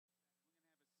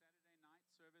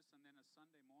then a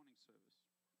Sunday morning service.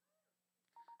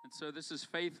 And so this is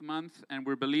Faith Month, and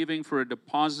we're believing for a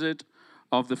deposit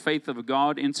of the faith of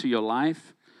God into your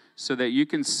life so that you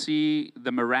can see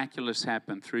the miraculous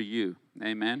happen through you.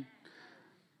 Amen.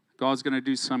 God's going to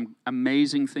do some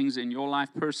amazing things in your life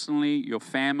personally, your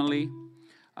family,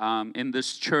 in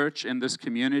this church, in this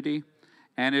community.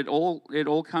 And it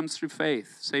all comes through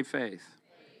faith. Say faith.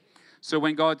 So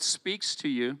when God speaks to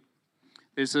you,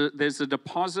 there's a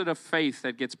deposit of faith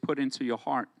that gets put into your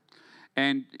heart.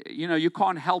 And, you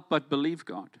can't help but believe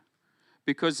God.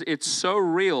 Because it's so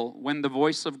real when the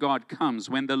voice of God comes,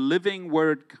 when the living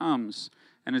word comes,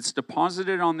 and it's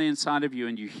deposited on the inside of you,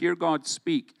 and you hear God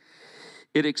speak,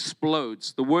 it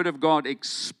explodes. The word of God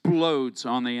explodes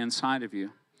on the inside of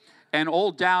you. And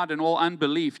all doubt and all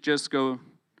unbelief just go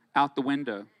out the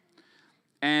window.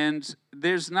 And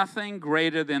there's nothing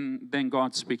greater than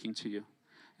God speaking to you.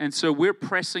 And so we're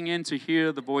pressing in to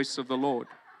hear the voice of the Lord.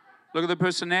 Look at the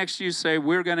person next to you, say,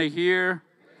 we're going to hear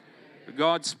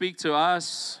God speak to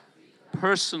us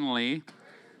personally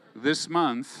this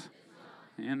month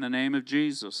in the name of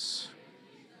Jesus.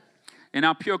 In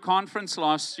our Pure Conference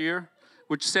last year,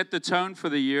 which set the tone for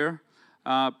the year,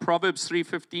 Proverbs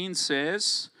 3:15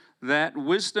 says that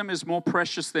wisdom is more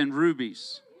precious than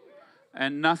rubies,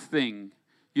 and nothing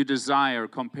you desire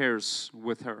compares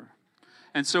with her.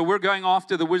 And so we're going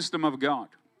after the wisdom of God.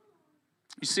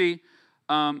 You see,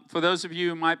 for those of you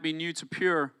who might be new to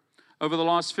Pure, over the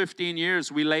last 15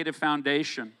 years, we laid a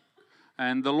foundation.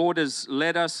 And the Lord has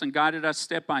led us and guided us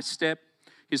step by step.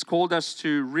 He's called us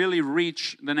to really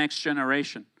reach the next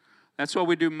generation. That's what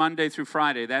we do Monday through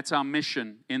Friday. That's our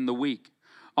mission in the week.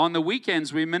 On the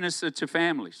weekends, we minister to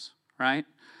families, right?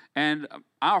 And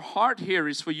our heart here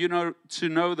is for you to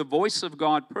know the voice of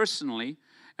God personally.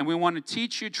 And we want to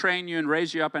teach you, train you, and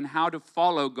raise you up on how to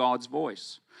follow God's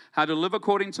voice. How to live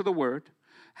according to the Word.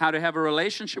 How to have a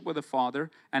relationship with the Father,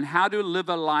 and how to live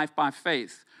a life by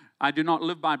faith. I do not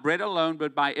live by bread alone,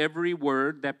 but by every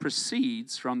word that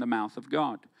proceeds from the mouth of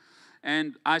God.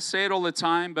 And I say it all the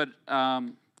time, but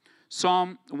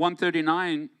Psalm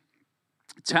 139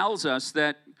 tells us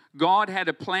that God had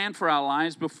a plan for our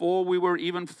lives before we were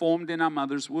even formed in our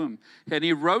mother's womb. And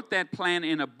He wrote that plan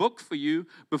in a book for you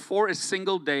before a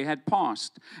single day had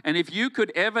passed. And if you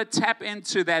could ever tap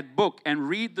into that book and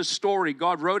read the story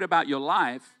God wrote about your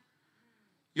life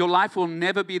will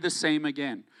never be the same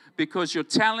again. Because your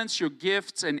talents, your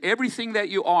gifts, and everything that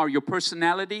you are, your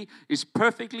personality, is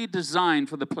perfectly designed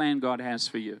for the plan God has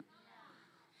for you.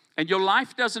 And your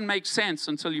life doesn't make sense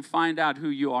until you find out who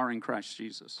you are in Christ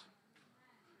Jesus.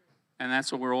 And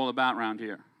that's what we're all about around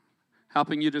here,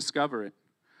 helping you discover it.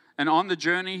 And on the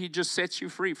journey, He just sets you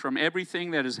free from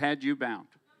everything that has had you bound.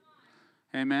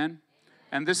 Amen.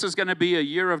 And this is going to be a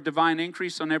year of divine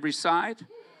increase on every side.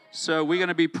 So we're going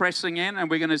to be pressing in, and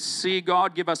we're going to see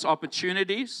God give us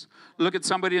opportunities. Look at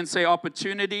somebody and say,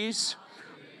 opportunities.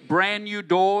 Brand new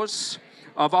doors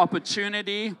of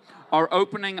opportunity are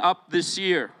opening up this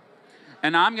year.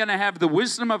 And I'm going to have the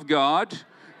wisdom of God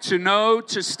to know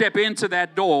to step into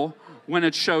that door when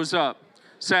it shows up.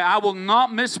 Say, I will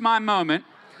not miss my moment.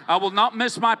 I will not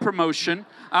miss my promotion.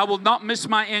 I will not miss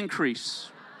my increase.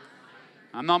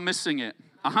 I'm not missing it.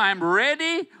 I am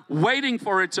ready, waiting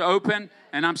for it to open,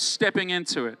 and I'm stepping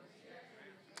into it.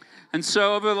 And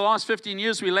so over the last 15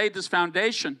 years, we laid this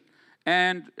foundation.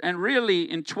 And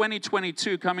really, in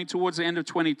 2022, coming towards the end of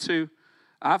 22,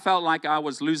 I felt like I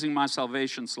was losing my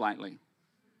salvation slightly.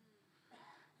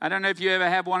 I don't know if you ever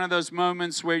have one of those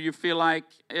moments where you feel like,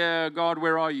 God,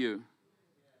 where are you?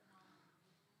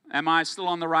 Am I still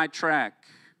on the right track?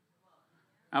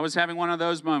 I was having one of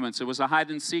those moments. It was a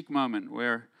hide and seek moment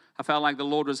where I felt like the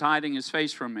Lord was hiding His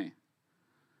face from me.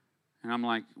 And I'm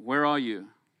like, where are you?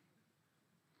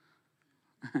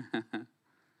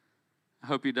 I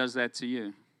hope He does that to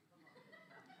you.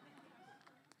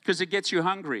 Because it gets you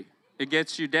hungry. It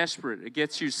gets you desperate. It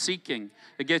gets you seeking.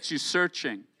 It gets you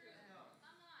searching.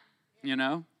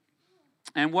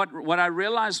 And what I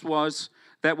realized was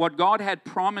that what God had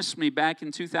promised me back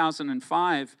in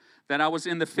 2005, that I was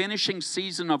in the finishing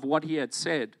season of what He had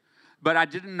said, but I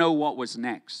didn't know what was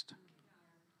next.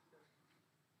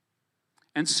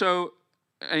 And so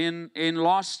in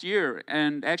last year,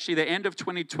 and actually the end of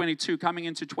 2022, coming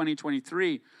into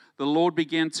 2023, the Lord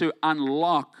began to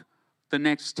unlock the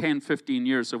next 10, 15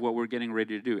 years of what we're getting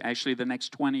ready to do. Actually, the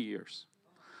next 20 years.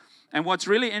 And what's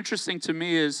really interesting to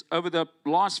me is over the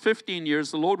last 15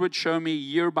 years, the Lord would show me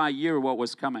year by year what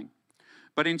was coming.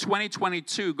 But in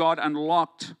 2022, God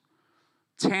unlocked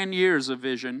 10 years of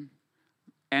vision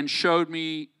and showed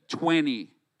me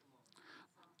 20.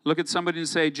 Look at somebody and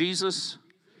say, Jesus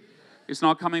is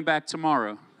not coming back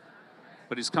tomorrow.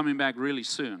 but He's coming back really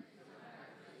soon.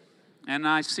 And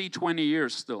I see 20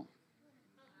 years still.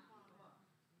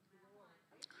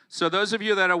 So those of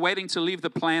you that are waiting to leave the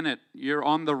planet, you're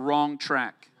on the wrong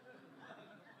track.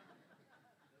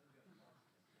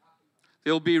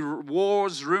 There'll be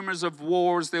wars, rumors of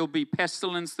wars. There'll be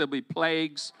pestilence. There'll be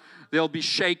plagues. There'll be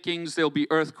shakings. There'll be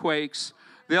earthquakes.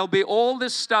 There'll be all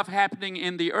this stuff happening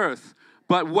in the earth.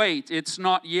 But wait, it's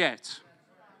not yet.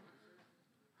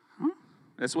 Huh?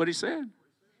 That's what He said.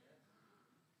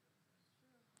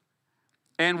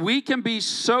 And we can be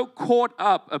so caught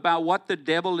up about what the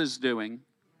devil is doing,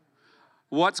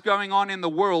 what's going on in the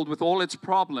world with all its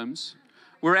problems.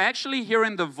 We're actually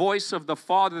hearing the voice of the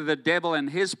father, the devil, and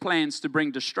his plans to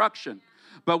bring destruction.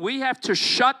 But we have to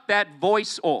shut that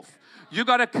voice off. You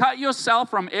got to cut yourself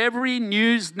from every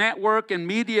news network and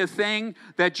media thing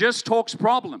that just talks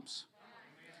problems.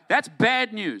 That's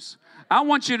bad news. I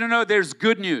want you to know there's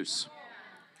good news.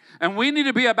 And we need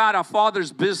to be about our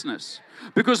Father's business.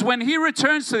 Because when He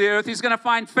returns to the earth, He's going to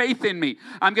find faith in me.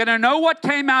 I'm going to know what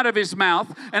came out of His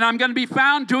mouth, and I'm going to be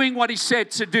found doing what He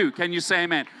said to do. Can you say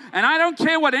amen? And I don't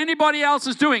care what anybody else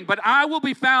is doing, but I will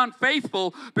be found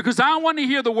faithful because I want to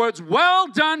hear the words, "Well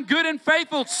done, good and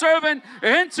faithful servant,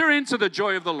 enter into the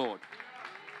joy of the Lord."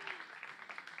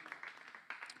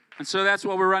 And so that's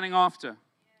what we're running after.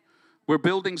 We're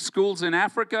building schools in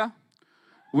Africa.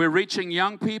 We're reaching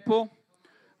young people.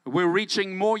 We're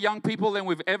reaching more young people than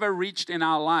we've ever reached in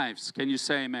our lives. Can you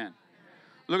say amen?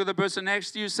 Look at the person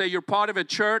next to you. Say, you're part of a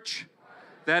church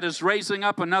that is raising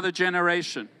up another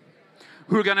generation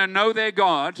who are going to know their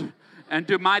God and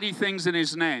do mighty things in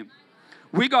His name.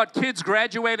 We got kids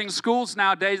graduating schools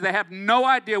nowadays. They have no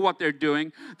idea what they're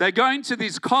doing. They're going to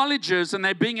these colleges and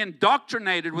they're being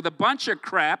indoctrinated with a bunch of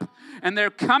crap. And they're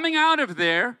coming out of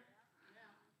there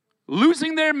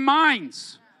losing their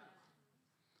minds.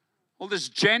 All this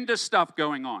gender stuff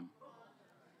going on.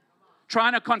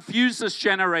 Trying to confuse this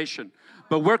generation.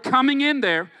 But we're coming in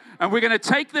there and we're going to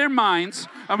take their minds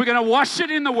and we're going to wash it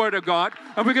in the Word of God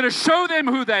and we're going to show them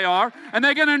who they are and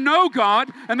they're going to know God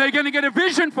and they're going to get a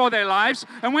vision for their lives.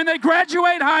 And when they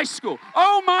graduate high school,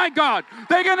 oh my God,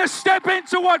 they're going to step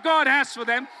into what God has for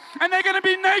them and they're going to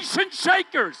be nation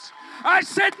shakers. I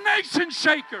said nation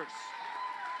shakers.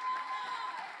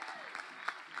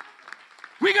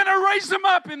 We're going to raise them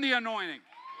up in the anointing.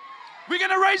 We're going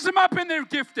to raise them up in their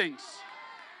giftings.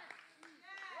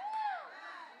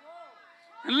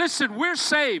 And listen, we're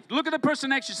saved. Look at the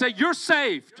person next to you. Say, you're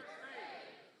saved.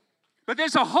 But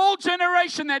there's a whole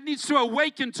generation that needs to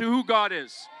awaken to who God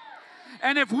is.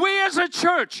 And if we as a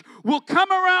church will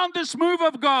come around this move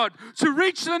of God to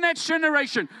reach the next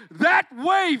generation, that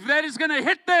wave that is going to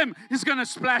hit them is going to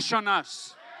splash on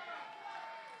us.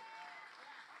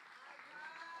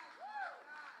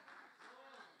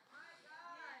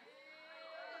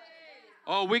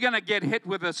 Oh, we're going to get hit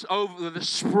with this over the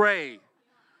spray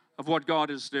of what God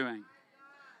is doing.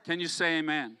 Can you say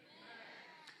amen?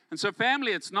 And so,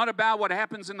 family, it's not about what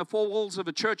happens in the four walls of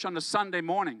a church on a Sunday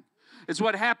morning. It's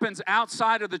what happens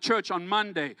outside of the church on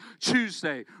Monday,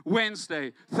 Tuesday,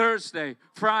 Wednesday, Thursday,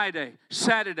 Friday,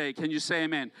 Saturday. Can you say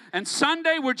amen? And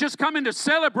Sunday, we're just coming to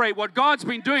celebrate what God's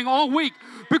been doing all week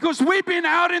because we've been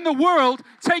out in the world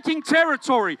taking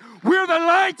territory. We're the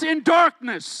light in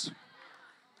darkness.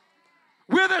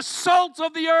 We're the salt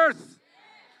of the earth.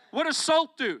 What does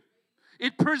salt do?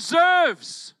 It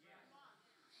preserves.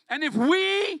 And if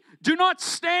we do not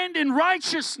stand in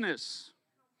righteousness,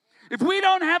 if we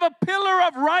don't have a pillar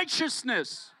of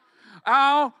righteousness,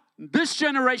 this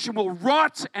generation will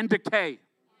rot and decay.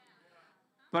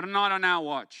 But not on our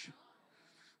watch.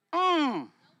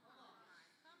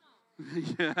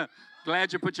 Yeah,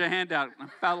 glad you put your hand out. I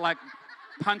felt like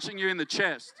punching you in the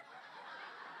chest.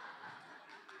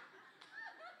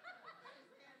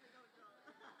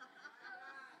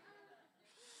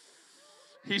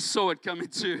 He saw it coming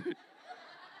too.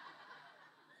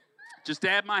 Just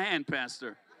dab my hand,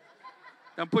 Pastor.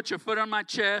 Don't put your foot on my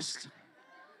chest.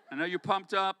 I know you're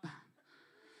pumped up.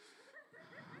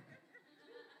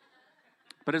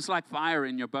 But it's like fire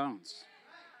in your bones.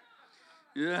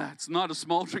 Yeah, it's not a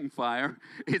smoldering fire.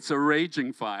 It's a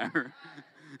raging fire.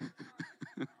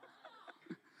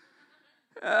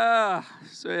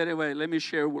 So anyway, let me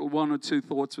share one or two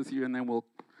thoughts with you and then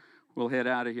we'll head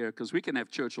out of here because we can have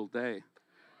church all day.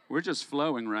 We're just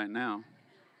flowing right now.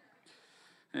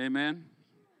 Amen.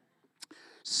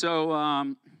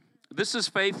 So this is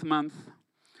Faith Month.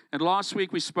 And last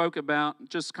week we spoke about,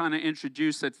 just kind of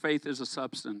introduced that faith is a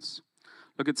substance.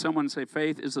 Look at someone and say,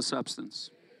 faith is a substance.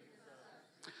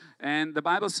 And the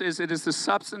Bible says it is the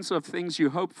substance of things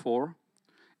you hope for.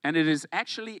 And it is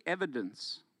actually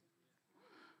evidence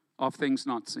of things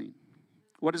not seen.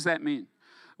 What does that mean?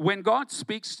 When God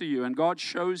speaks to you and God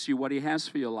shows you what He has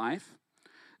for your life,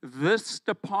 this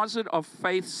deposit of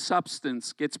faith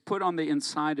substance gets put on the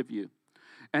inside of you.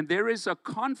 And there is a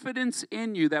confidence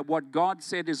in you that what God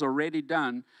said is already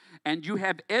done. And you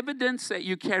have evidence that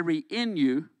you carry in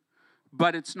you,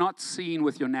 but it's not seen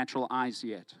with your natural eyes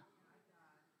yet.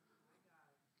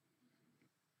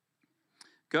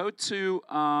 Go to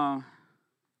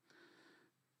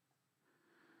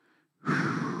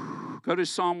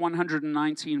Psalm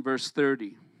 119, verse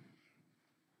 30.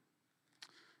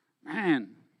 Man,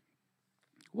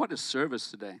 what a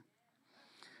service today.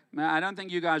 Man, I don't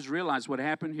think you guys realize what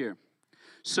happened here.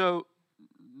 So,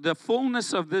 the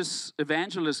fullness of this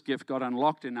evangelist gift got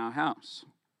unlocked in our house.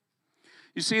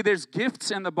 You see, there's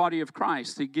gifts in the body of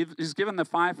Christ. He's given the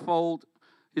fivefold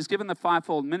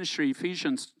ministry.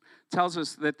 Ephesians tells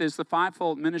us that there's the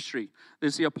fivefold ministry.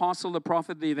 There's the apostle, the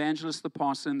prophet, the evangelist, the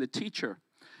pastor, and the teacher.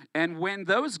 And when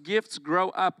those gifts grow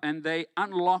up and they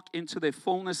unlock into their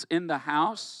fullness in the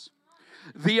house,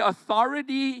 the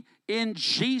authority in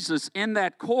Jesus, in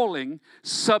that calling,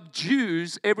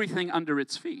 subdues everything under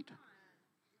its feet.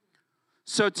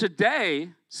 So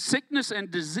today, sickness and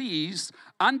disease,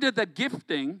 under the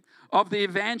gifting of the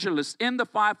evangelist in the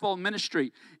fivefold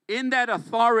ministry, in that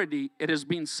authority, it has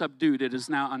been subdued. It is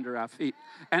now under our feet.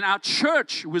 And our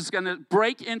church was going to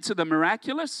break into the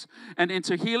miraculous and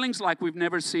into healings like we've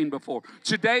never seen before.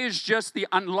 Today is just the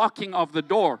unlocking of the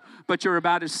door, but you're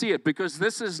about to see it because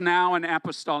this is now an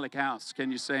apostolic house.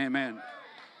 Can you say amen?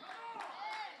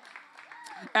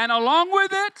 And along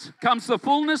with it comes the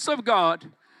fullness of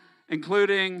God,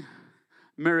 including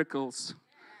miracles,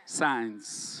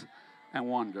 signs, and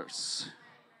wonders.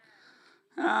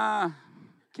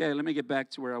 Okay, let me get back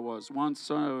to where I was.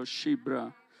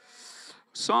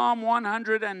 Psalm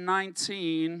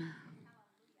 119.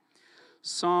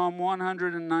 Psalm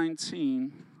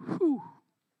 119.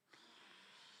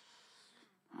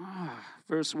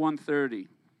 Verse 130.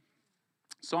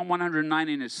 Psalm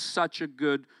 119 is such a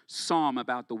good psalm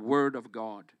about the Word of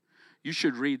God. You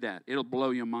should read that. It'll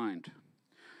blow your mind.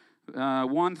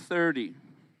 130.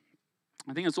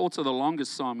 I think it's also the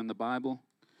longest psalm in the Bible.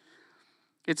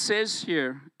 It says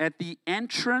here, at the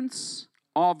entrance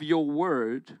of your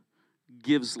word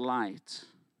gives light.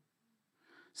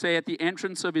 Say, at the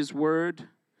entrance of His word,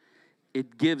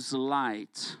 it gives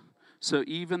light. So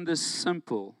even the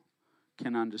simple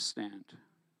can understand.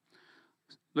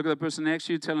 Look at the person next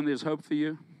to you, tell them there's hope for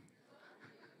you.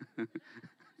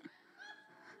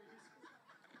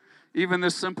 Even the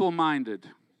simple-minded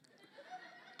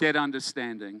get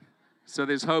understanding. So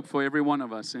there's hope for every one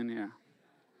of us in here.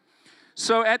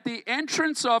 So at the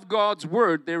entrance of God's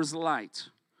word, there's light.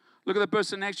 Look at the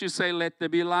person next to you, say, let there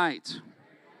be light.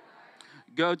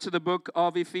 Go to the book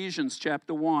of Ephesians,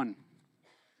 chapter 1.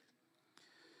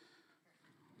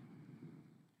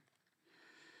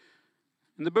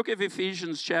 In the book of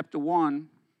Ephesians, chapter 1,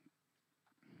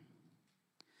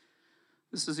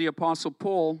 this is the Apostle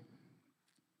Paul.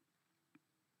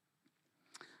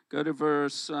 Go to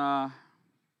verse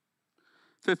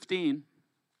 15.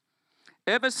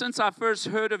 Ever since I first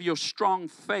heard of your strong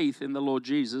faith in the Lord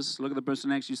Jesus, look at the person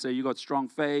next to you, say, you got strong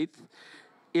faith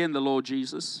in the Lord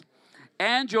Jesus,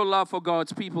 and your love for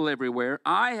God's people everywhere,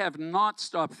 I have not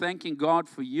stopped thanking God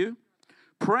for you,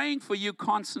 praying for you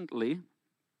constantly,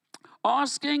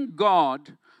 asking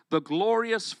God, the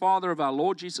glorious Father of our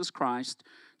Lord Jesus Christ,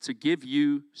 to give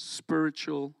you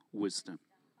spiritual wisdom.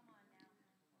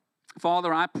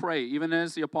 Father, I pray, even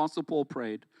as the Apostle Paul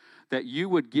prayed, that you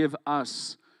would give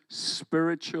us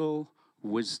spiritual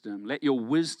wisdom. Let your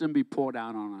wisdom be poured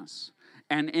out on us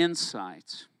and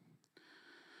insight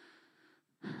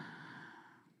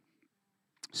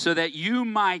so that you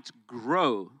might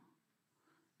grow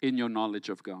in your knowledge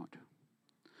of God.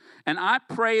 And I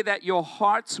pray that your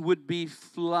hearts would be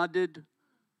flooded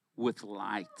with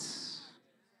light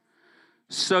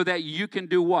so that you can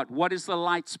do what? What is the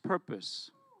light's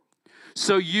purpose?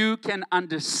 So you can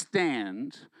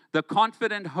understand the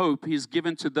confident hope He's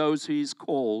given to those He's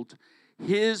called,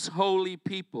 His holy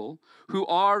people, who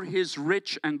are His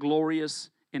rich and glorious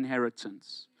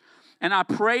inheritance. And I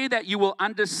pray that you will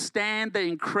understand the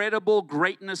incredible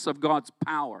greatness of God's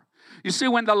power. You see,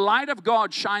 when the light of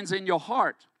God shines in your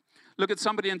heart, look at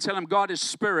somebody and tell them, God is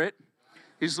spirit.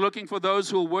 He's looking for those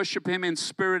who will worship Him in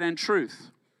spirit and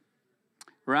truth.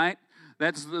 Right?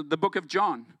 That's the book of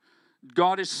John.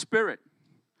 God is spirit.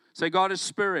 Say, God is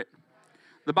spirit.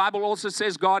 The Bible also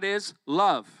says God is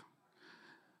love.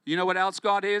 You know what else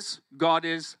God is? God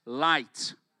is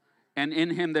light. And in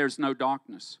Him there's no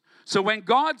darkness. So when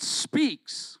God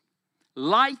speaks,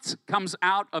 light comes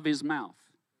out of His mouth.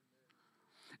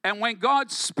 And when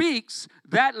God speaks,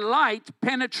 that light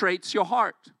penetrates your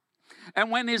heart.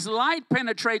 And when His light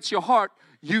penetrates your heart,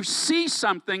 you see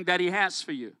something that He has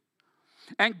for you.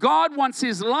 And God wants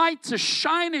His light to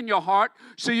shine in your heart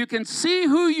so you can see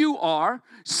who you are,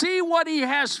 see what He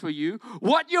has for you,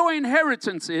 what your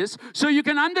inheritance is, so you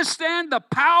can understand the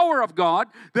power of God,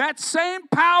 that same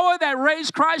power that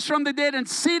raised Christ from the dead and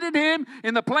seated Him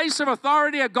in the place of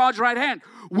authority at God's right hand.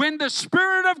 When the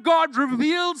Spirit of God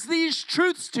reveals these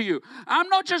truths to you, I'm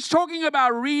not just talking about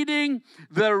reading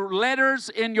the letters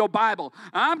in your Bible.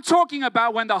 I'm talking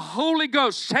about when the Holy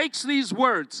Ghost takes these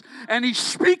words and He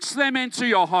speaks them into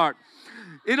your heart.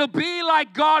 It'll be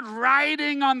like God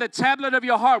writing on the tablet of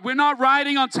your heart. We're not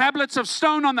writing on tablets of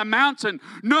stone on the mountain.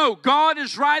 No, God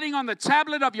is writing on the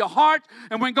tablet of your heart.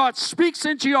 And when God speaks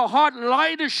into your heart,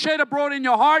 light is shed abroad in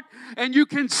your heart, and you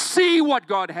can see what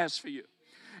God has for you.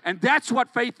 And that's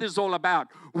what faith is all about.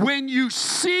 When you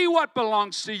see what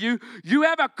belongs to you, you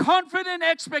have a confident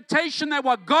expectation that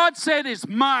what God said is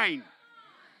mine.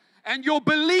 And your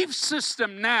belief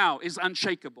system now is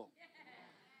unshakable.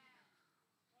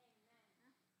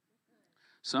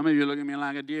 Some of you look at me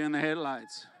like a deer in the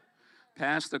headlights.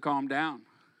 Pastor, calm down.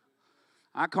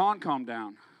 I can't calm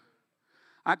down.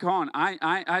 I can't.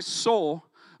 I saw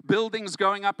buildings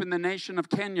going up in the nation of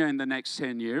Kenya in the next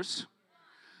 10 years.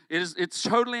 It's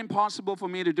totally impossible for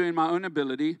me to do in my own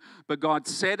ability, but God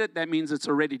said it. That means it's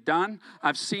already done.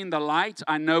 I've seen the light.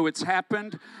 I know it's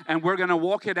happened, and we're going to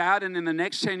walk it out, and in the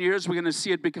next 10 years, we're going to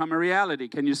see it become a reality.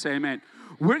 Can you say amen?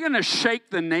 We're going to shake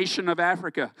the nation of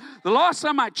Africa. The last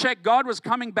time I checked, God was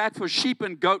coming back for sheep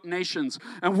and goat nations,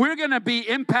 and we're going to be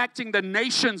impacting the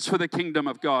nations for the kingdom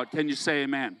of God. Can you say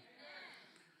amen?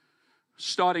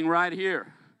 Starting right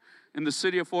here in the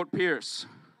city of Fort Pierce.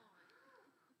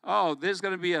 Oh, there's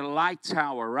going to be a light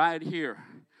tower right here.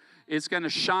 It's going to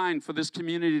shine for this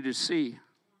community to see.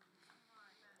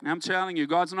 I'm telling you,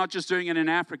 God's not just doing it in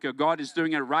Africa. God is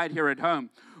doing it right here at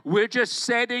home. We're just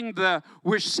setting the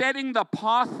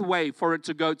pathway for it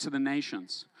to go to the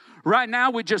nations. Right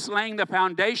now, we're just laying the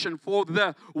foundation for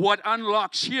what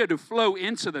unlocks here to flow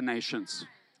into the nations.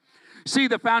 See,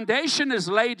 the foundation is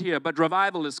laid here, but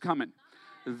revival is coming.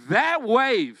 That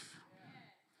wave,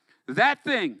 that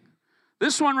thing,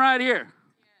 this one right here,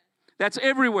 that's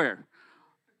everywhere.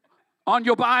 On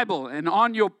your Bible and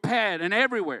on your pad and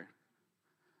everywhere.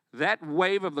 That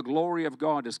wave of the glory of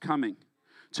God is coming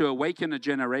to awaken a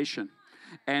generation.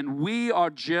 And we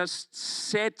are just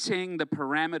setting the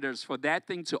parameters for that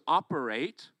thing to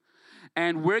operate.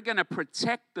 And we're going to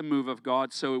protect the move of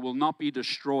God so it will not be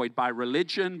destroyed by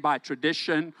religion, by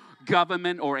tradition,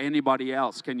 government, or anybody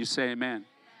else. Can you say amen?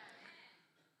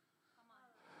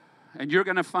 And you're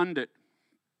going to fund it.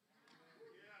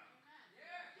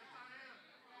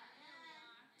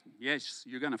 Yes,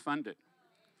 you're going to fund it.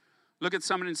 Look at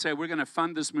somebody and say, we're going to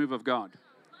fund this move of God.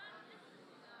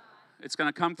 It's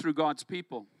going to come through God's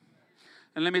people.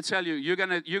 And let me tell you, you're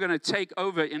going to take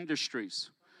over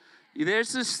industries.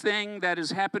 There's this thing that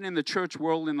has happened in the church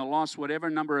world in the last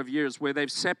whatever number of years where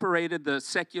they've separated the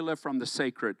secular from the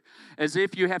sacred, as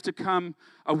if you have to come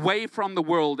away from the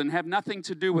world and have nothing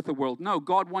to do with the world. No,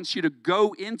 God wants you to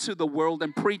go into the world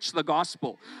and preach the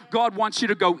gospel. God wants you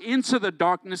to go into the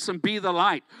darkness and be the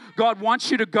light. God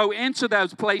wants you to go into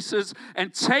those places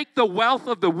and take the wealth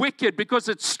of the wicked because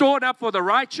it's stored up for the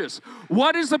righteous.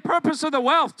 What is the purpose of the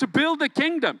wealth? To build the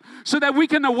kingdom so that we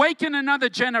can awaken another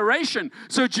generation.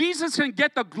 So Jesus can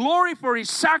get the glory for His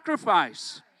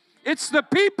sacrifice. It's the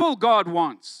people God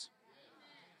wants.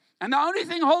 And the only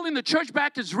thing holding the church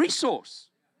back is resource.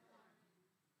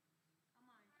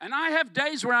 And I have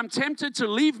days where I'm tempted to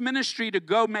leave ministry to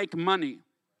go make money.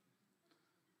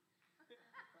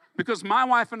 Because my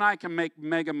wife and I can make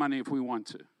mega money if we want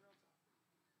to.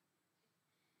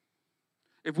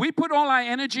 If we put all our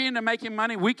energy into making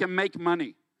money, we can make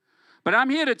money. But I'm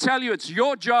here to tell you it's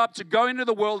your job to go into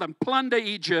the world and plunder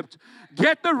Egypt,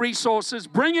 get the resources,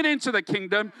 bring it into the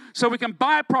kingdom so we can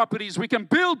buy properties, we can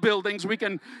build buildings, we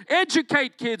can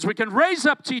educate kids, we can raise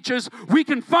up teachers, we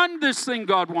can fund this thing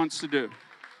God wants to do.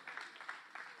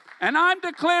 And I'm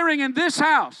declaring in this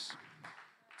house,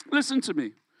 listen to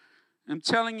me, I'm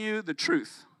telling you the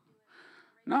truth.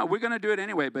 No, we're going to do it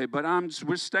anyway, babe, but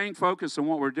we're staying focused on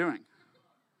what we're doing.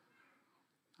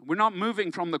 We're not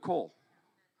moving from the call.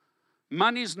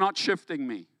 Money's not shifting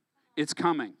me. It's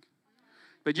coming.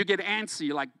 But you get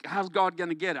antsy, like, how's God going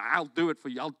to get it? I'll do it for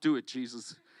you. I'll do it,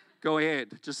 Jesus. Go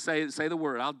ahead. Just say the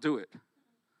word. I'll do it.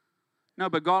 No,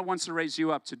 but God wants to raise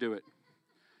you up to do it.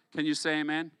 Can you say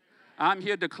amen? I'm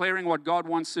here declaring what God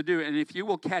wants to do. And if you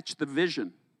will catch the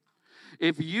vision,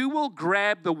 If you will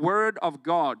grab the word of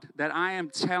God that I am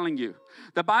telling you,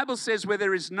 the Bible says where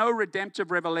there is no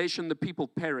redemptive revelation, the people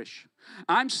perish.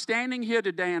 I'm standing here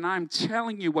today and I'm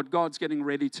telling you what God's getting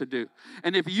ready to do.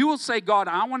 And if you will say, God,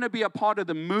 I want to be a part of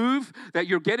the move that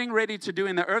you're getting ready to do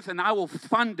in the earth, and I will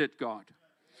fund it, God.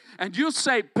 And you'll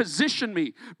say, position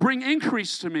me, bring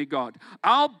increase to me, God.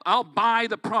 I'll buy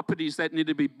the properties that need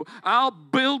to be, I'll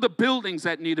build the buildings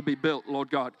that need to be built, Lord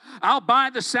God. I'll buy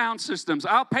the sound systems.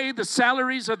 I'll pay the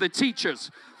salaries of the teachers.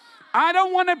 I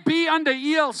don't want to be under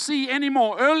ELC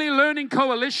anymore, Early Learning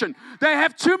Coalition. They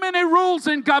have too many rules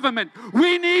in government.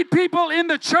 We need people in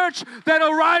the church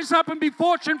that'll rise up and be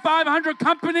Fortune 500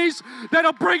 companies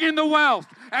that'll bring in the wealth.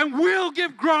 And we'll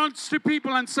give grants to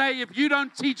people and say, if you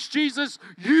don't teach Jesus,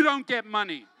 you don't get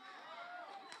money.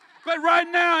 But right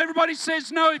now, everybody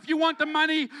says, no, if you want the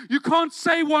money, you can't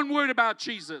say one word about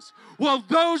Jesus. Well,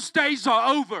 those days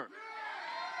are over.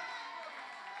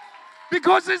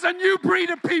 Because there's a new breed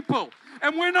of people,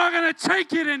 and we're not going to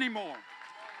take it anymore.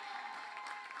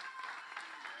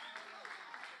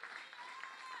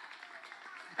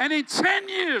 And in 10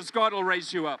 years, God will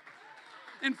raise you up.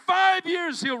 In 5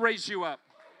 years, He'll raise you up.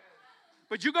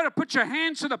 But you got to put your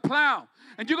hands to the plow,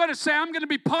 and you got to say, I'm going to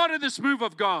be part of this move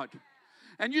of God.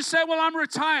 And you say, well, I'm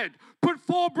retired. Put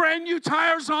 4 brand new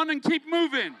tires on and keep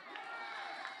moving.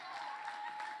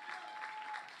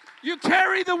 You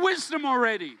carry the wisdom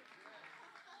already.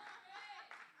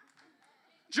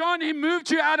 John, He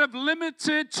moved you out of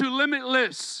limited to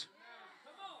limitless.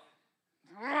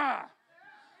 No,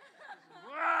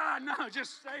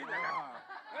 just stay there.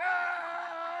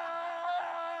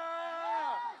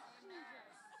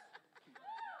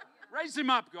 Raise him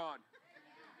up, God.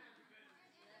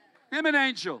 Him an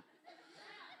angel.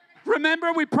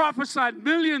 Remember, we prophesied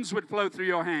millions would flow through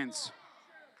your hands.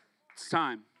 It's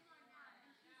time.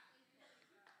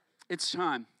 It's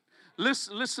time.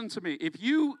 Listen to me. If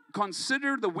you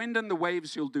consider the wind and the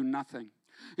waves, you'll do nothing.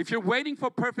 If you're waiting for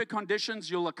perfect conditions,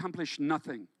 you'll accomplish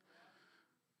nothing.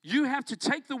 You have to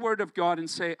take the word of God and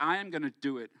say, I am going to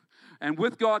do it. And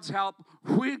with God's help,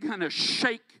 we're going to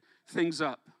shake things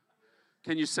up.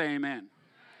 Can you say amen?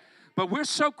 But we're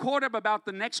so caught up about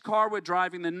the next car we're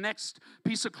driving, the next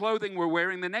piece of clothing we're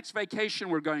wearing, the next vacation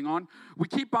we're going on. We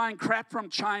keep buying crap from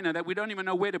China that we don't even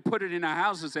know where to put it in our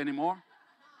houses anymore.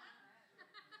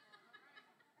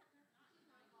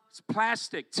 It's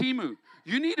plastic. Temu.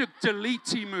 You need to delete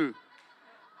Temu.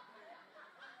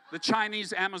 The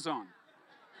Chinese Amazon.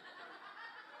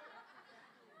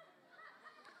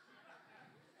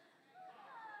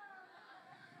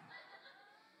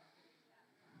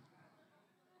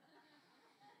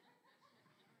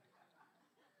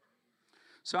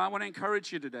 So I want to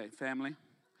encourage you today, family.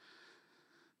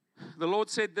 The Lord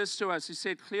said this to us. He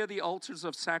said, clear the altars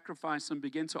of sacrifice and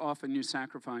begin to offer new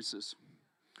sacrifices.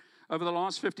 Over the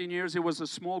last 15 years, it was a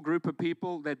small group of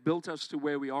people that built us to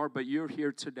where we are, but you're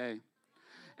here today.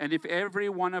 And if every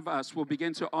one of us will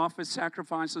begin to offer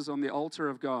sacrifices on the altar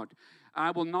of God,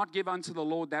 I will not give unto the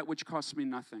Lord that which costs me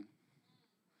nothing.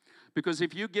 Because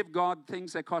if you give God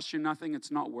things that cost you nothing,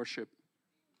 it's not worship.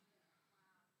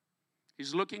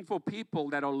 He's looking for people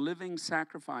that are living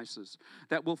sacrifices,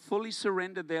 that will fully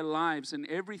surrender their lives and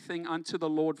everything unto the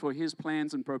Lord for His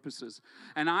plans and purposes.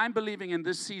 And I'm believing in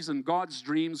this season, God's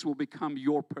dreams will become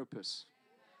your purpose.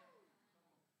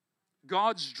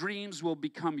 God's dreams will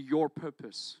become your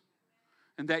purpose.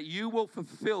 And that you will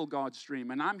fulfill God's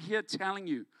dream. And I'm here telling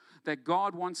you that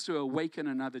God wants to awaken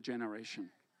another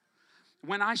generation.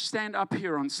 When I stand up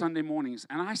here on Sunday mornings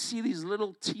and I see these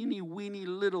little teeny weeny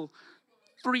little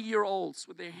 3-year-olds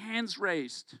with their hands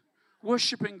raised,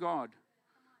 worshiping God,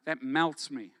 that melts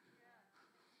me.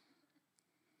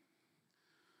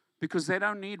 Because they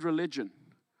don't need religion.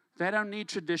 They don't need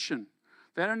tradition.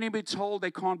 They don't need to be told they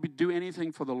can't do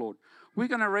anything for the Lord. We're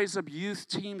going to raise up youth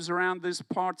teams around these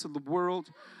parts of the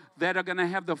world that are going to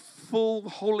have the full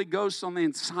Holy Ghost on the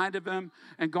inside of them.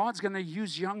 And God's going to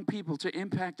use young people to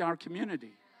impact our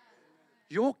community.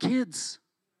 Your kids.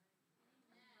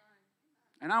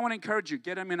 And I want to encourage you,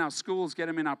 get them in our schools, get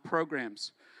them in our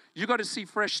programs. You got to see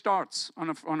fresh starts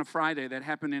on a Friday that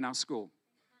happened in our school.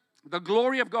 The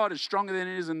glory of God is stronger than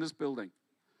it is in this building.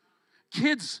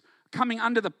 Kids coming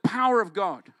under the power of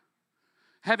God,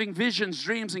 having visions,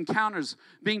 dreams, encounters,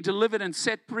 being delivered and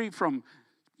set free from.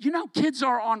 You know, kids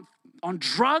are on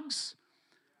drugs.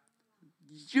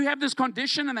 You have this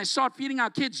condition and they start feeding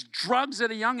our kids drugs at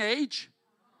a young age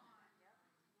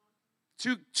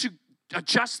to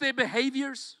adjust their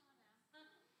behaviors.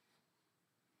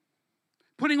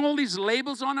 Putting all these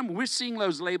labels on them, we're seeing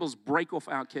those labels break off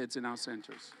our kids in our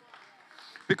centers.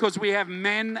 Because we have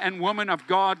men and women of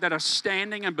God that are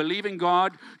standing and believing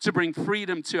God to bring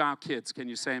freedom to our kids. Can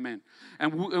you say amen?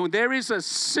 And there is a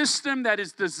system that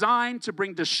is designed to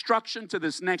bring destruction to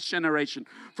this next generation.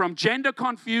 From gender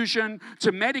confusion,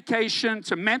 to medication,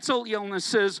 to mental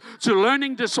illnesses, to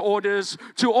learning disorders,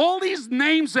 to all these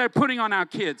names they're putting on our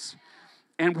kids.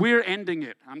 And we're ending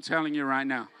it, I'm telling you right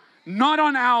now. Not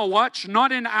on our watch,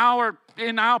 not in our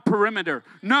perimeter.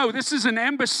 No, this is an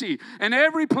embassy. And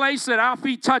every place that our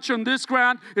feet touch on this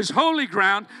ground is holy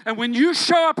ground. And when you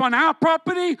show up on our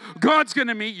property, God's going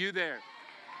to meet you there.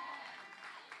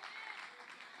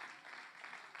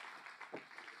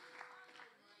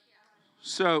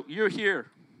 So you're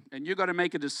here, and you got to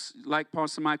make it, like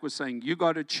Pastor Mike was saying, you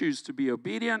got to choose to be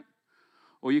obedient,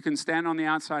 or you can stand on the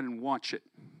outside and watch it.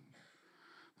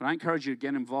 But I encourage you to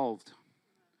get involved.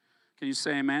 Can you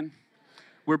say amen?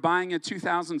 We're buying a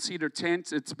 2,000-seater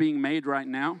tent. It's being made right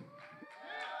now.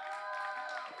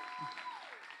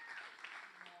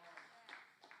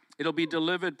 It'll be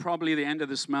delivered probably the end of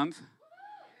this month.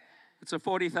 It's a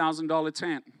 $40,000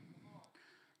 tent.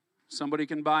 Somebody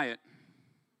can buy it.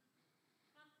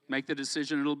 Make the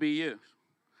decision, it'll be you.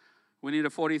 We need a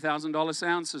 $40,000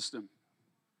 sound system.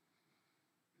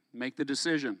 Make the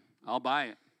decision. I'll buy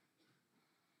it.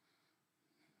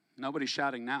 Nobody's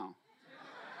shouting now.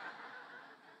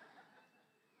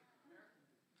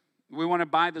 We want to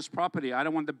buy this property. I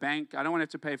don't want the bank. I don't want to have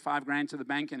to pay $5,000 to the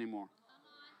bank anymore.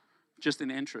 Just in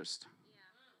interest.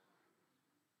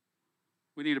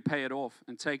 We need to pay it off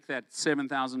and take that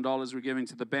 $7,000 we're giving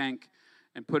to the bank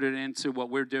and put it into what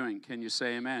we're doing. Can you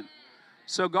say amen?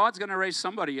 So God's going to raise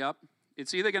somebody up.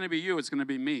 It's either going to be you, it's going to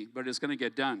be me, but it's going to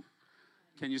get done.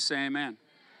 Can you say amen?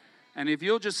 And if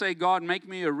you'll just say, God, make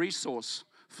me a resource.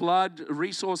 Flood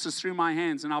resources through my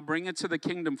hands, and I'll bring it to the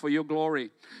kingdom for your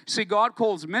glory. See, God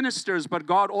calls ministers, but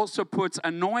God also puts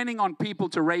anointing on people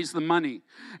to raise the money.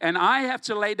 And I have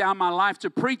to lay down my life to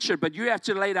preach it, but you have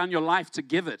to lay down your life to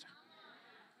give it.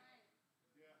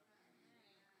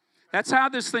 That's how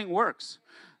this thing works.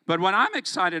 But what I'm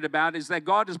excited about is that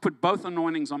God has put both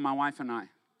anointings on my wife and I.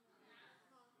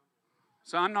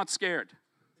 So I'm not scared.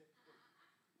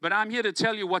 But I'm here to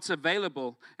tell you what's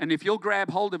available. And if you'll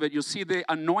grab hold of it, you'll see the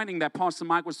anointing that Pastor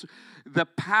Mike was, the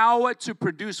power to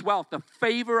produce wealth, the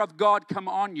favor of God come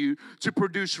on you to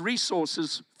produce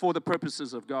resources for the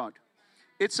purposes of God.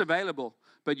 It's available,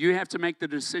 but you have to make the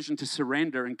decision to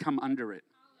surrender and come under it.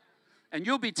 And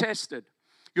you'll be tested.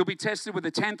 You'll be tested with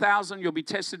the 10,000. You'll be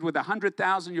tested with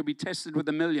 100,000. You'll be tested with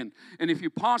 1,000,000. And if you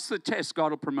pass the test,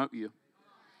 God will promote you.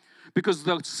 Because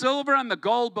the silver and the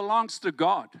gold belongs to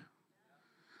God.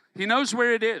 He knows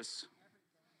where it is.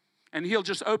 And He'll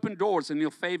just open doors and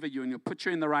He'll favor you and He'll put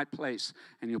you in the right place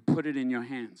and He'll put it in your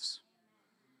hands.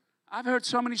 I've heard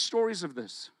so many stories of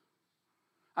this.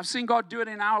 I've seen God do it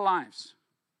in our lives.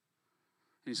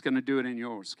 He's going to do it in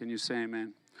yours. Can you say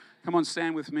amen? Come on,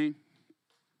 stand with me.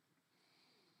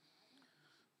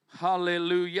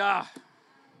 Hallelujah.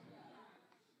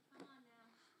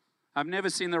 I've never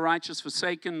seen the righteous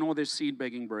forsaken nor their seed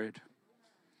begging bread.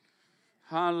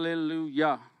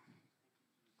 Hallelujah.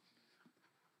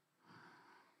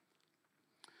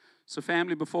 So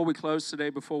family, before we close today,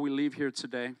 before we leave here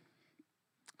today,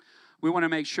 we want to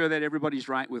make sure that everybody's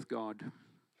right with God.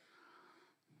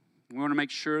 We want to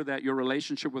make sure that your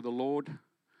relationship with the Lord,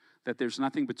 that there's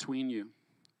nothing between you.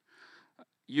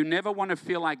 You never want to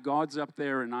feel like God's up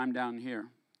there and I'm down here.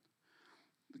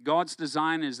 God's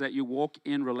design is that you walk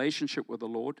in relationship with the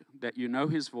Lord, that you know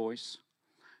His voice,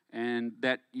 and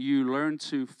that you learn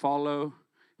to follow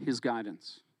His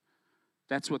guidance.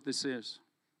 That's what this is.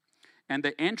 And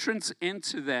the entrance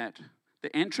into that,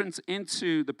 the entrance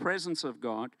into the presence of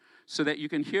God, so that you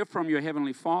can hear from your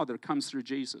Heavenly Father, comes through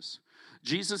Jesus.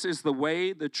 Jesus is the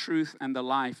way, the truth, and the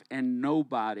life, and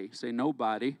nobody, say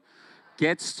nobody,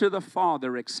 gets to the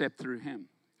Father except through Him.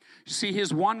 You see,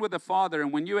 He's one with the Father,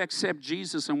 and when you accept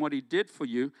Jesus and what He did for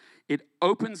you, it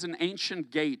opens an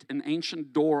ancient gate, an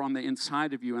ancient door on the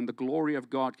inside of you, and the glory of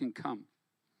God can come.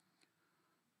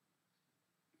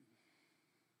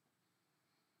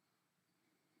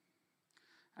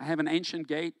 I have an ancient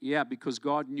gate? Yeah, because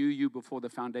God knew you before the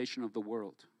foundation of the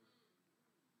world.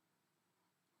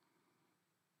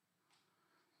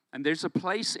 And there's a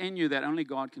place in you that only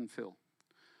God can fill.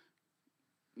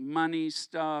 Money,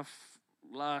 stuff,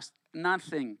 lust,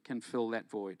 nothing can fill that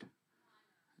void.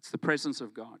 It's the presence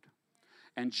of God.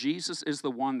 And Jesus is the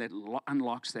one that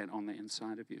unlocks that on the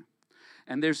inside of you.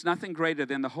 And there's nothing greater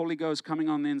than the Holy Ghost coming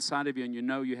on the inside of you and you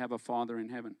know you have a Father in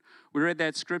heaven. We read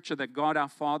that scripture that God our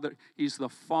Father, He's the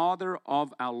Father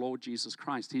of our Lord Jesus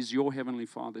Christ. He's your Heavenly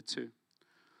Father too.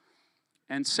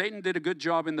 And Satan did a good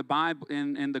job in the Bible,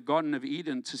 in the Garden of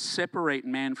Eden, to separate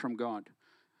man from God.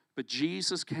 But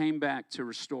Jesus came back to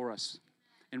restore us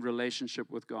in relationship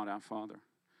with God our Father.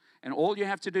 And all you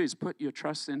have to do is put your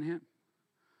trust in Him.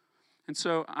 And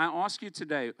so I ask you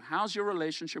today, how's your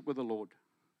relationship with the Lord?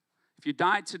 If you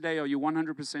died today, are you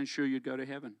 100% sure you'd go to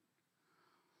heaven?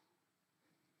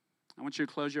 I want you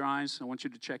to close your eyes. I want you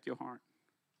to check your heart.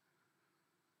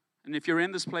 And if you're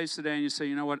in this place today and you say,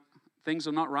 you know what, things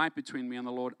are not right between me and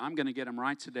the Lord, I'm going to get them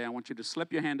right today. I want you to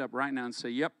slip your hand up right now and say,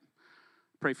 yep,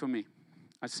 pray for me.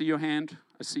 I see your hand.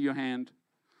 I see your hand.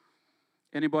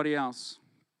 Anybody else?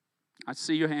 I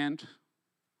see your hand.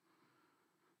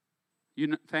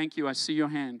 Thank you. I see your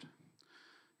hand.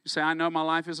 You say, I know my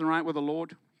life isn't right with the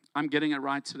Lord. I'm getting it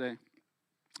right today.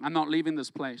 I'm not leaving this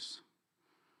place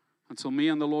until me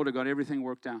and the Lord have got everything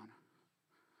worked out.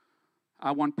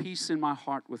 I want peace in my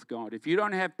heart with God. If you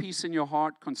don't have peace in your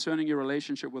heart concerning your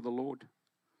relationship with the Lord,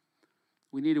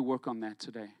 we need to work on that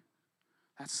today.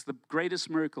 That's the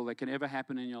greatest miracle that can ever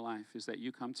happen in your life, is that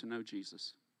you come to know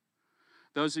Jesus.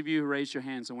 Those of you who raised your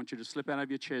hands, I want you to slip out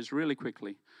of your chairs really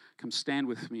quickly. Come stand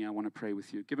with me. I want to pray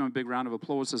with you. Give them a big round of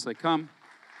applause as they come.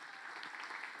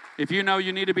 If you know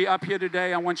you need to be up here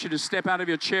today, I want you to step out of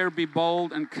your chair, be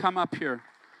bold, and come up here.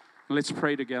 Let's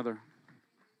pray together.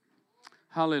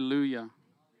 Hallelujah.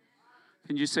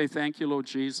 Can you say thank you, Lord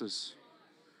Jesus?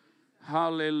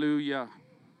 Hallelujah.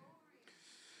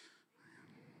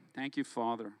 Thank you,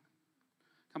 Father.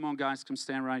 Come on, guys, come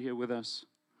stand right here with us.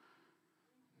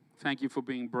 Thank you for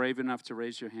being brave enough to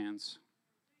raise your hands.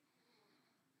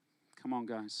 Come on,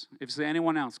 guys. If there's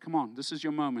anyone else, come on. This is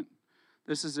your moment.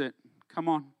 This is it. Come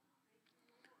on.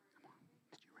 Come on.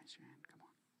 Did you raise your hand? Come on.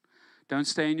 Don't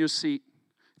stay in your seat.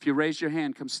 If you raise your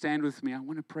hand, come stand with me. I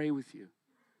want to pray with you.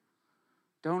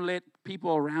 Don't let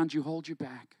people around you hold you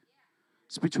back.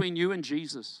 It's between you and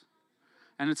Jesus.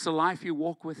 And it's the life you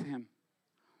walk with Him.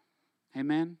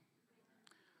 Amen.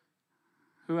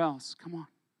 Who else? Come on.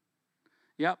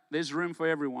 Yep, there's room for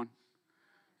everyone.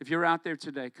 If you're out there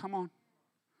today, come on.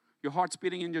 Your heart's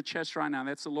beating in your chest right now.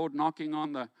 That's the Lord knocking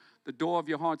on the door of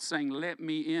your heart saying, let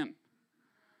me in.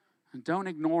 And don't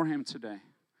ignore Him today.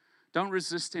 Don't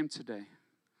resist Him today.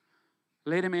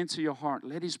 Let Him into your heart.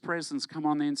 Let His presence come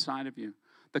on the inside of you.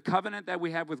 The covenant that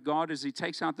we have with God is He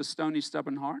takes out the stony,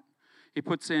 stubborn heart. He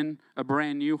puts in a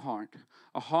brand new heart,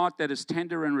 a heart that is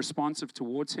tender and responsive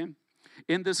towards Him.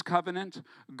 In this covenant,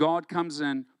 God comes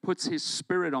and puts His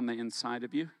Spirit on the inside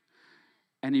of you,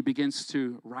 and He begins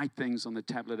to write things on the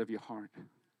tablet of your heart.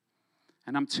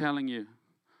 And I'm telling you,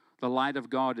 the light of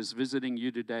God is visiting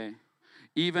you today.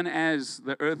 Even as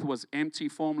the earth was empty,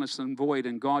 formless, and void,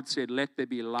 and God said, let there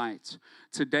be light.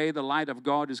 Today, the light of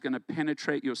God is going to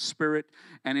penetrate your spirit,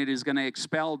 and it is going to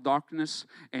expel darkness,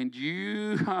 and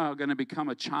you are going to become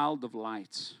a child of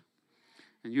light.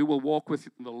 And you will walk with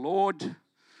the Lord,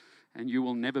 and you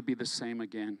will never be the same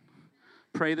again.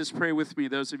 Pray this prayer with me,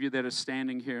 those of you that are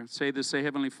standing here. Say this, say,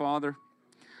 Heavenly Father,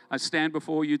 I stand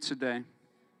before you today,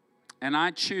 and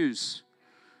I choose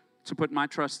to put my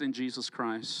trust in Jesus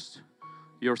Christ,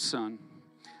 your Son.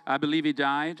 I believe He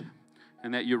died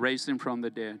and that you raised Him from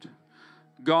the dead.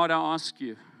 God, I ask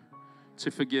you to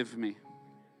forgive me.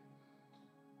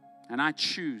 And I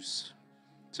choose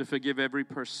to forgive every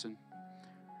person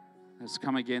that's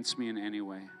come against me in any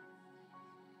way.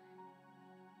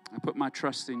 I put my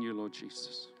trust in you, Lord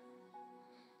Jesus.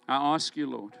 I ask you,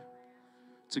 Lord,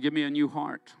 to give me a new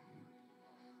heart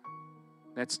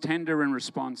that's tender and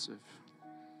responsive,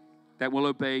 that will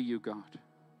obey you, God.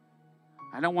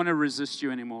 I don't want to resist you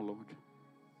anymore, Lord.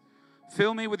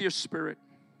 Fill me with your Spirit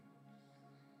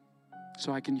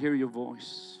so I can hear your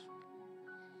voice.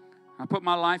 I put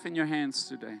my life in your hands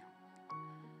today,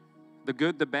 the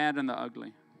good, the bad, and the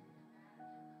ugly.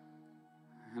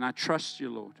 And I trust you,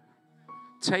 Lord.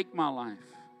 Take my life,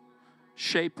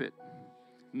 shape it,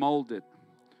 mold it,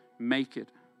 make it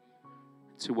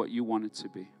to what you want it to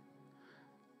be.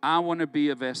 I want to be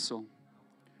a vessel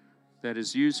that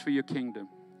is used for your kingdom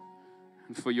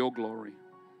and for your glory.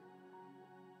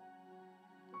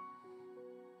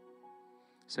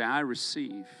 Say, I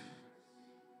receive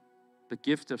the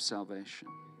gift of salvation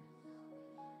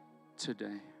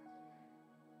today.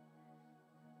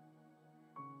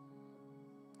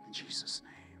 In Jesus' name.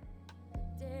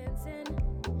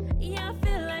 Dancing, yeah, I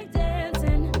feel like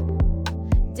dancing.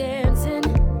 Dancing,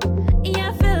 yeah,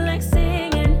 I feel like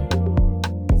singing.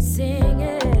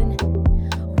 Singing.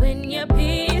 When your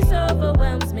peace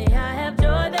overwhelms me, I have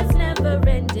joy that's never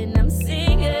ending. I'm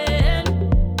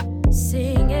singing,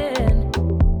 singing.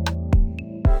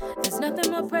 There's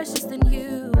nothing more precious than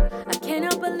you. I can't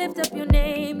help but lift up your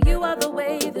name. You are the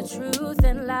way, the truth,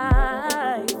 and life.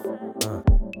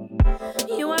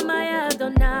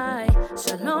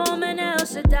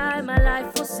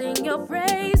 your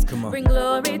praise. Come on. Bring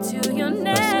glory to your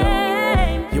Let's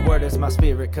name. go. Your word is my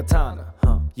spirit katana.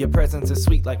 Your presence is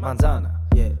sweet like manzana.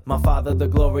 Yeah. My Father, the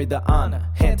glory, the honor.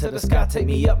 Hand to the sky, take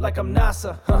me up like I'm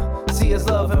NASA. See His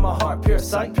love in my heart, pure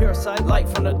sight. Pure sight. Light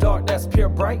from the dark, that's pure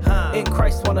bright. In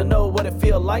Christ, wanna know what it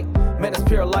feel like. Man, it's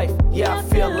pure life. Yeah, I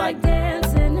feel like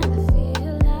dancing.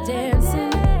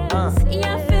 Dancing.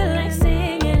 Yeah, I feel like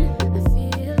singing.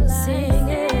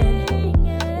 Singing.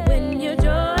 When your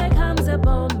joy comes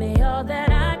upon me, all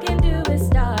that I can do is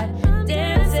start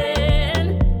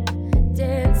dancing.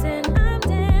 Dancing. I'm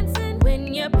dancing.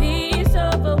 When your peace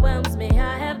overwhelms me,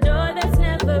 I have joy that's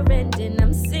never ending.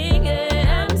 I'm singing.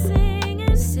 I'm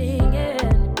singing.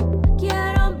 Singing.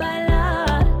 Quiero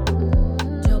bailar.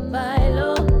 Yo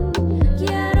bailo.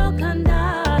 Quiero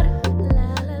cantar.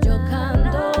 Yo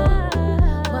canto.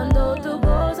 Cuando tu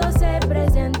gozo se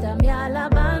presenta, mi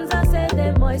alabanza se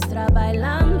demuestra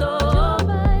bailando.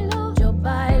 Yo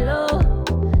bailo,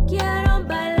 quiero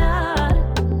bailar.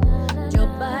 Yo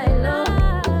bailo,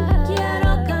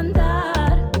 quiero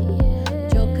cantar.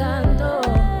 Yo canto.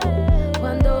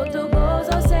 Cuando tu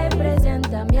gozo se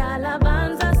presenta, mi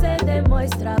alabanza se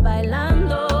demuestra bailando.